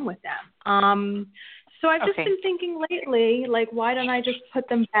nothing wrong with them. So I've just been thinking lately, like, why don't I just put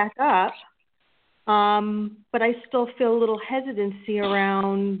them back up? But I still feel a little hesitancy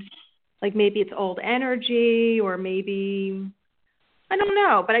around, like, maybe it's old energy or maybe, I don't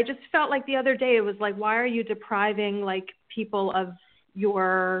know. But I just felt like the other day it was like, why are you depriving, like, people of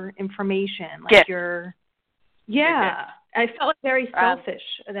your information? Like, yeah. I felt very selfish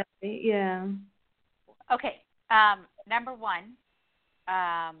that way. Yeah. Okay. Number one,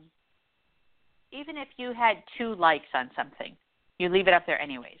 even if you had 2 likes on something, you leave it up there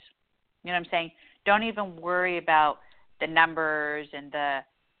anyways. You know what I'm saying? Don't even worry about the numbers and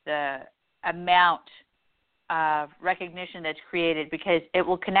the amount of recognition that's created because it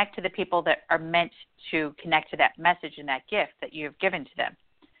will connect to the people that are meant to connect to that message and that gift that you've given to them.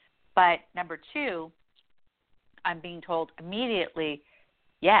 But number 2, I'm being told immediately,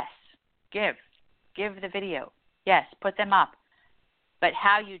 yes, give the video. Yes, put them up. But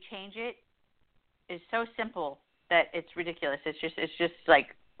how you change it is so simple that it's ridiculous. It's just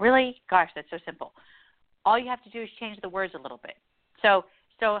like, really? Gosh, that's so simple. All you have to do is change the words a little bit. So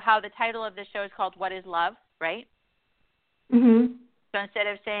So how the title of the show is called What is Love, right? Mhm. So instead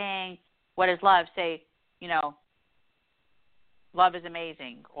of saying what is love, say, love is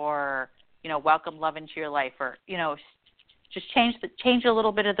amazing, or, welcome love into your life, or, just change a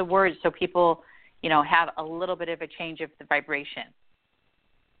little bit of the words so people, have a little bit of a change of the vibration.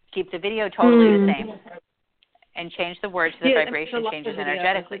 Keep the video totally the same and change the words so the vibration changes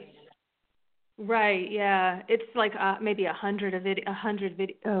energetically. Right, yeah. It's like maybe 100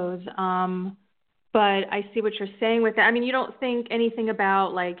 videos. But I see what you're saying with that. I mean, you don't think anything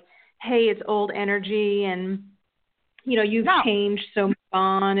about like, hey, it's old energy and, you've changed, so move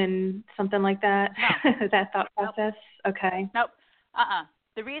on and something like that? No. That thought process? Nope. Okay. Nope.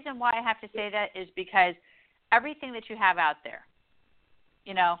 The reason why I have to say that is because everything that you have out there,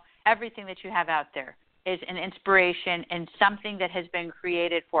 everything that you have out there is an inspiration and something that has been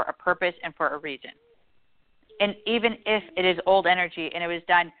created for a purpose and for a reason. And even if it is old energy and it was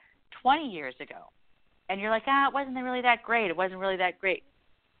done 20 years ago, and you're like, it wasn't really that great. It wasn't really that great.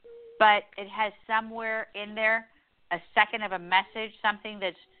 But it has somewhere in there a second of a message, something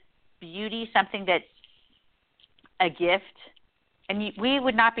that's beauty, something that's a gift. And we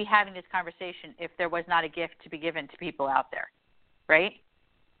would not be having this conversation if there was not a gift to be given to people out there, right?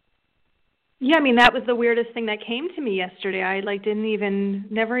 Yeah, I mean, that was the weirdest thing that came to me yesterday. I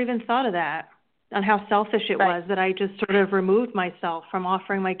never even thought of that, on how selfish it was that I just sort of removed myself from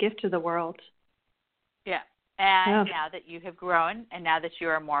offering my gift to the world. Yeah. And now that you have grown, and now that you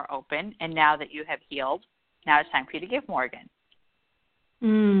are more open, and now that you have healed, now it's time for you to give more again.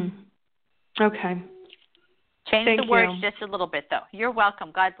 Okay. Change the words just a little bit, though. You're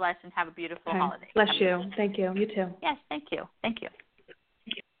welcome. God bless, and have a beautiful holiday. Bless you. Thank you. You too. Yes, thank you. Thank you.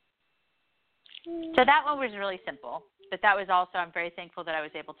 So that one was really simple, but that was also, I'm very thankful that I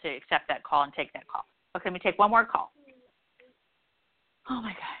was able to accept that call and take that call. Okay, let me take one more call. Oh,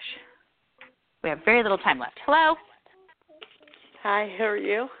 my gosh. We have very little time left. Hello. Hi, how are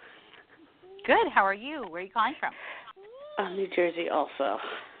you? Good. How are you? Where are you calling from? New Jersey also.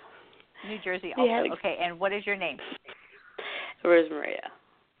 New Jersey also. Yeah. Okay, and what is your name? Rosemaria.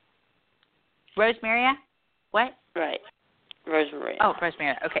 Rosemaria? What? Right. Rosemaria. Oh,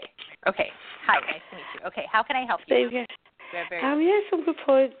 Rosemaria. Okay. Hi, nice to meet you. Okay, how can I help you? You had some good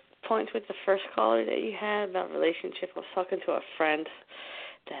points with the first caller that you had about relationship. I was talking to a friend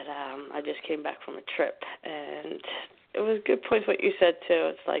that I just came back from a trip, and it was good points what you said too.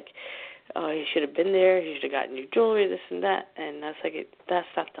 It's like, oh, you should have been there. You should have gotten new jewelry, this and that. And that's like, that's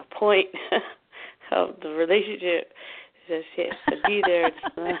not the point of the relationship. It's just to be there.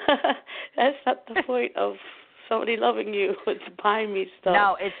 That's not the point of somebody loving you. It's buying me stuff.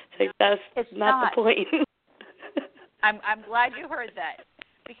 No, it's not the point. I'm glad you heard that,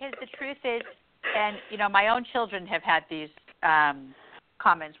 because the truth is, and my own children have had these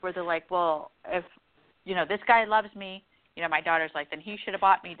comments where they're like, well, if this guy loves me, my daughter's like, then he should have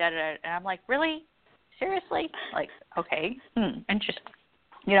bought me, and I'm like, really? Seriously? Like, okay, interesting.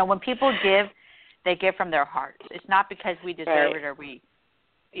 When people give, they give from their hearts. It's not because we deserve it or we,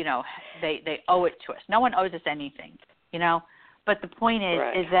 they owe it to us. No one owes us anything, But the point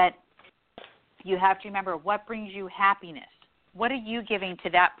is that you have to remember what brings you happiness. What are you giving to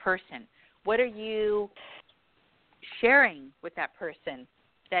that person? What are you sharing with that person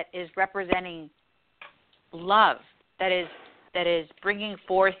that is representing love? That is bringing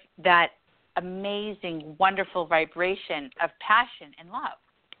forth that amazing, wonderful vibration of passion and love.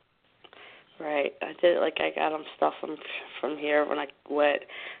 Right. I did it like I got him stuff from here when I went.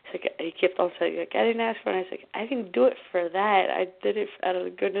 It's like, he kept on saying, like, I didn't ask for it. I was like, I didn't do it for that. I did it out of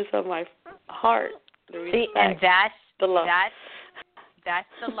the goodness of my heart. See, and that's the love. That's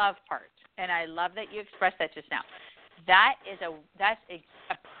the love part. And I love that you expressed that just now. That's a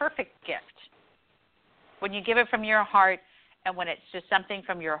perfect gift. When you give it from your heart and when it's just something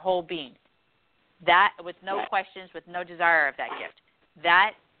from your whole being. That, with no questions, with no desire of that gift.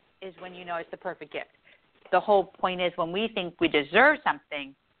 That is when you know it's the perfect gift. The whole point is when we think we deserve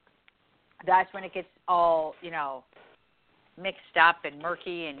something, that's when it gets all, mixed up and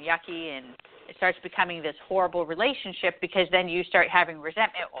murky and yucky, and it starts becoming this horrible relationship, because then you start having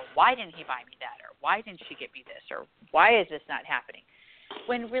resentment. Well, why didn't he buy me that? Or why didn't she get me this? Or why is this not happening?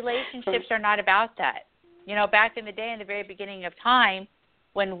 When relationships are not about that. Back in the day, in the very beginning of time,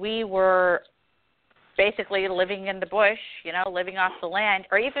 when we were basically living in the bush, living off the land,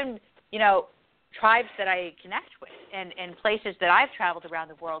 or even, tribes that I connect with and places that I've traveled around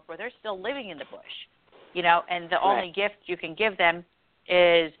the world where they're still living in the bush, and the only gift you can give them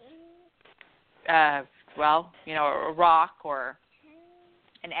is, a rock or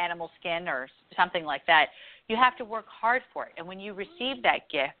an animal skin or something like that. You have to work hard for it. And when you receive that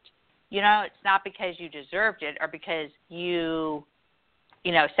gift, it's not because you deserved it or because you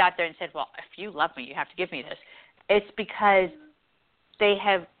sat there and said, well, if you love me, you have to give me this. It's because they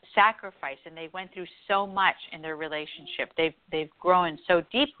have sacrificed and they went through so much in their relationship. They've grown so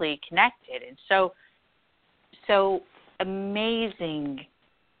deeply connected and so amazing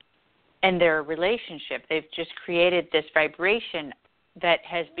in their relationship. They've just created this vibration that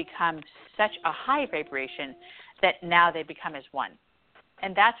has become such a high vibration that now they become as one.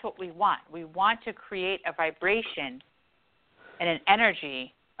 And that's what we want. We want to create a vibration and an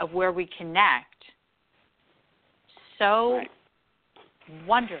energy of where we connect so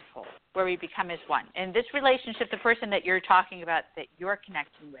wonderful, where we become as one. And this relationship, the person that you're talking about, that you're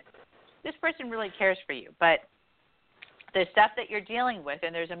connecting with, this person really cares for you. But the stuff that you're dealing with,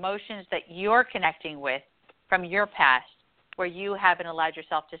 and there's emotions that you're connecting with from your past where you haven't allowed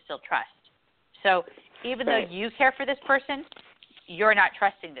yourself to still trust. So even though you care for this person, you're not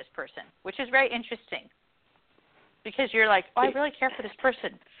trusting this person, which is very interesting because you're like, oh, I really care for this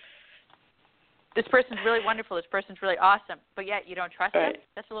person. This person's really wonderful. This person's really awesome. But yet you don't trust them?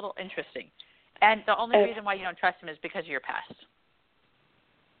 That's a little interesting. And the only reason why you don't trust him is because of your past.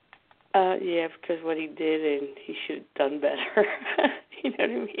 Yeah, because what he did, and he should have done better. You know what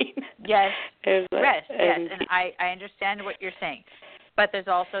I mean? Yes. Yes. And I understand what you're saying. But there's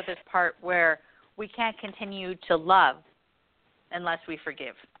also this part where we can't continue to love unless we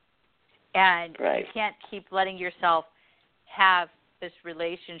forgive. And you can't keep letting yourself have this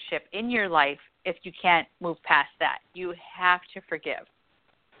relationship in your life if you can't move past that. You have to forgive.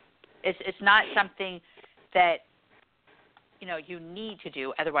 It's not something that you need to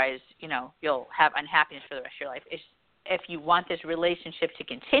do. Otherwise, you'll have unhappiness for the rest of your life. If you want this relationship to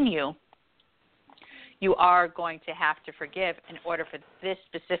continue, you are going to have to forgive in order for this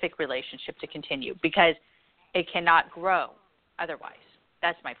specific relationship to continue because it cannot grow otherwise.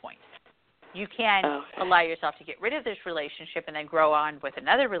 That's my point. You can allow yourself to get rid of this relationship and then grow on with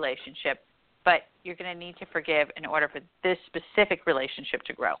another relationship, but you're going to need to forgive in order for this specific relationship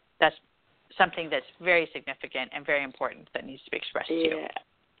to grow. That's something that's very significant and very important that needs to be expressed to you.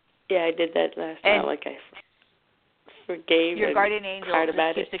 Yeah, I did that last night. Like I forgave your guardian angel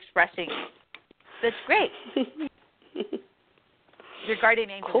just keeps expressing. That's great. Your guardian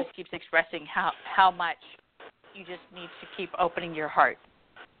angel just keeps expressing how much you just need to keep opening your heart.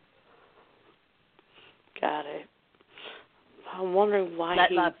 Got it. I'm wondering why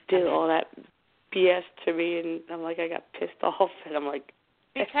he did all that BS to me, and I'm like, I got pissed off, and I'm like,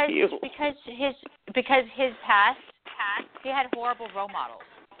 because his past, he had horrible role models,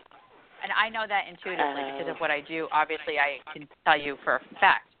 and I know that intuitively because of what I do. Obviously, I can tell you for a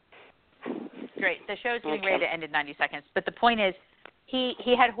fact. Great. The show's getting ready to end in 90 seconds, but the point is, he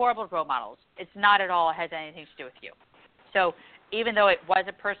had horrible role models. It's not at all has anything to do with you. So even though it was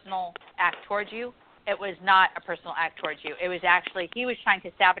a personal act towards you, it was not a personal act towards you. It was actually he was trying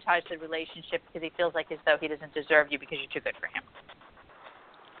to sabotage the relationship because he feels like as though he doesn't deserve you because you're too good for him.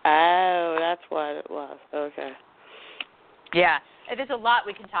 Oh, that's what it was. Okay. Yeah. There's a lot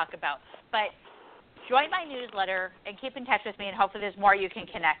we can talk about. But join my newsletter and keep in touch with me, and hopefully there's more you can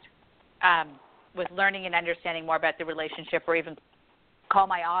connect with learning and understanding more about the relationship, or even call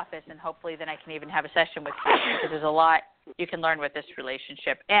my office, and hopefully then I can even have a session with you because there's a lot you can learn with this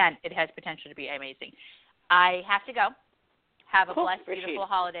relationship, and it has potential to be amazing. I have to go. Have a blessed, beautiful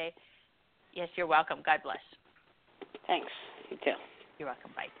holiday. Yes, you're welcome. God bless. Thanks. You too. You're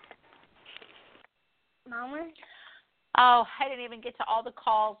welcome. Bye. Mama? Oh, I didn't even get to all the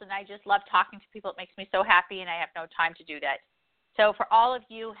calls, and I just love talking to people. It makes me so happy, and I have no time to do that. So for all of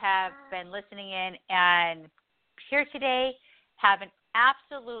you who have been listening in and here today, have an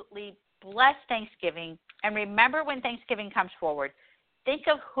absolutely blessed Thanksgiving. And remember, when Thanksgiving comes forward, think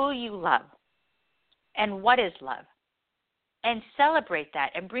of who you love and what is love. And celebrate that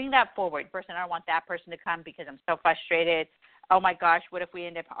and bring that forward. Person, I don't want that person to come because I'm so frustrated. Oh, my gosh, what if we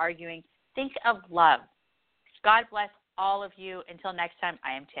end up arguing? Think of love. God bless all of you. Until next time,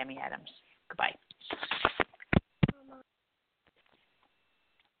 I am Tammy Adams. Goodbye.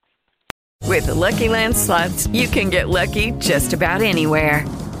 With the Lucky Land Slots, you can get lucky just about anywhere.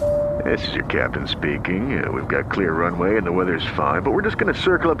 This is your captain speaking. We've got clear runway and the weather's fine, but we're just going to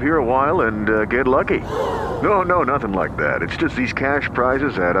circle up here a while and get lucky. No, nothing like that. It's just these cash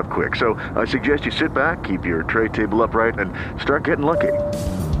prizes add up quick. So I suggest you sit back, keep your tray table upright, and start getting lucky.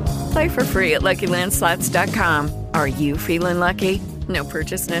 Play for free at LuckyLandSlots.com. Are you feeling lucky? No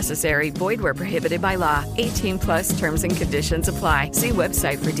purchase necessary. Void where prohibited by law. 18+ terms and conditions apply. See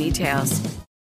website for details.